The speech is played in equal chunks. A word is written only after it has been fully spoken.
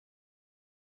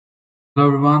Hello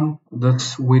everyone,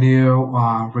 this video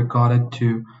recorded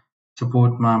to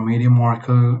support my Medium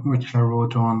article which I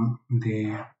wrote on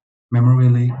the memory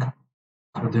leak.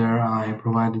 So there I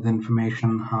provided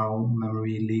information how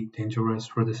memory leak dangerous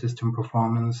for the system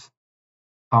performance,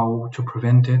 how to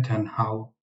prevent it and how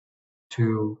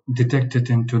to detect it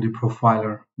into the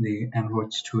profiler, the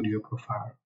Android Studio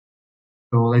profiler.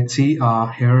 So let's see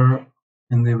here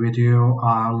in the video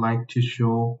I like to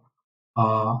show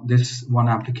this one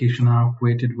application I've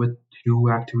created with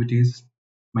two activities,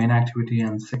 main activity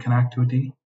and second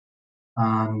activity,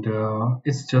 and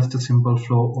it's just a simple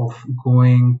flow of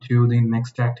going to the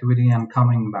next activity and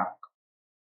coming back.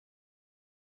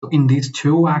 So in these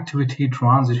two activity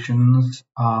transitions,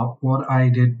 what I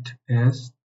did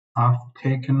is I've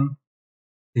taken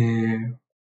the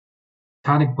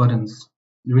static buttons,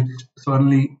 which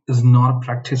certainly is not a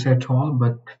practice at all,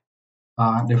 but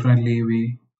definitely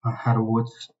we had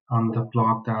words on the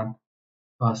blog that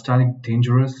static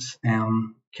dangerous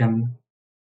and can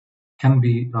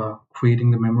be creating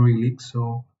the memory leak.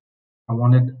 So I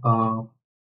wanted an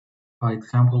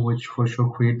example which for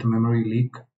sure create the memory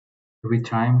leak every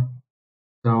time.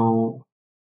 So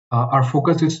our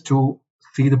focus is to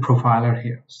see the profiler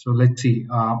here. So let's see,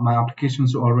 my application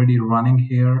is already running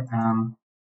here, and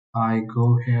I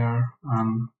go here,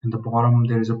 and in the bottom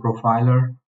there is a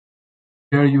profiler.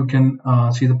 Here you can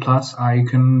see the plus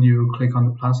icon. You click on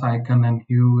the plus icon and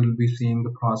you will be seeing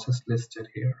the process listed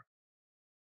here.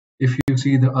 If you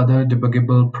see the other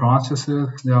debuggable processes,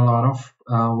 there are a lot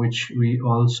of which we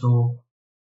also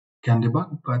can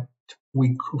debug, but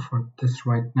we go for this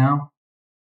right now.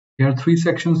 Here three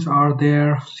sections are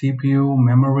there: CPU,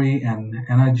 memory, and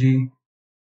energy.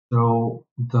 So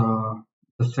the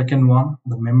second one,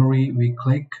 the memory, we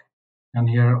click, and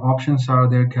here options are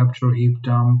there: capture, heap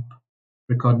dump,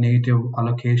 record native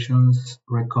allocations,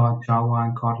 record Java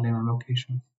and Kotlin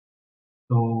allocations.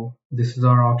 So this is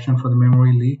our option for the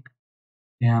memory leak.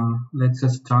 And let's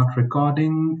just start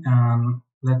recording, and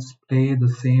let's play the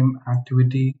same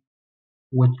activity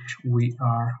which we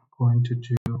are going to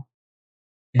do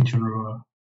in general.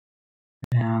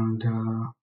 And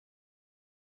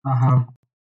I have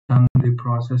done the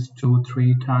process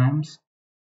 2-3 times,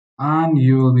 and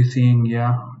you will be seeing,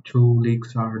 yeah, two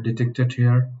leaks are detected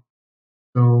here.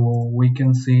 So we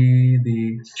can see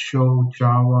the show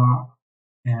Java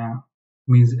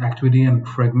means activity and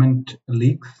fragment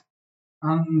leaks,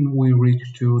 and we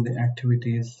reach to the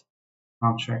activities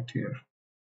object here.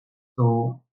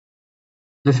 So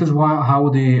this is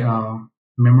how the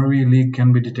memory leak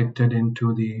can be detected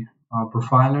into the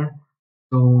profiler.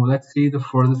 So let's see the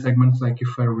further segments, like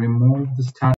if I remove the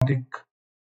static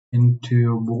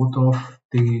into both of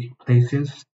the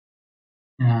places,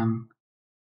 and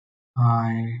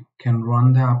I can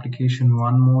run the application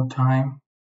one more time.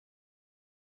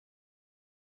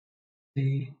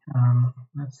 See,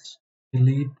 let's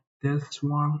delete this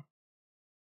one.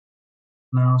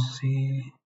 Now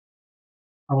see,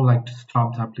 I would like to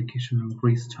stop the application and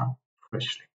restart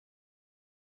freshly.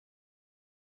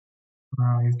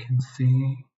 Now you can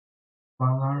see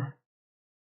color.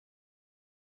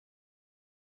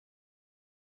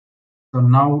 So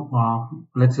now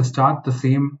let's start the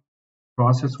same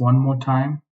process one more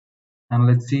time, and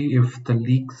let's see if the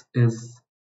leaks is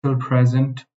still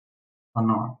present or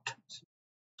not. So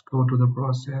let's go to the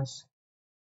process,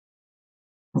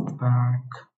 back,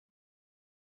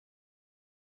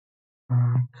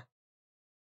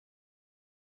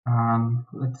 and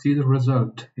let's see the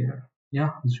result here.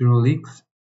 Yeah, 0 leaks,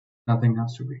 nothing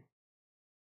has to be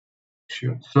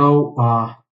sure.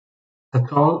 So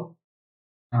that's all,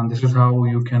 and this is how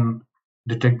you can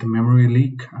detect the memory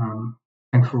leak.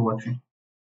 Thanks for watching.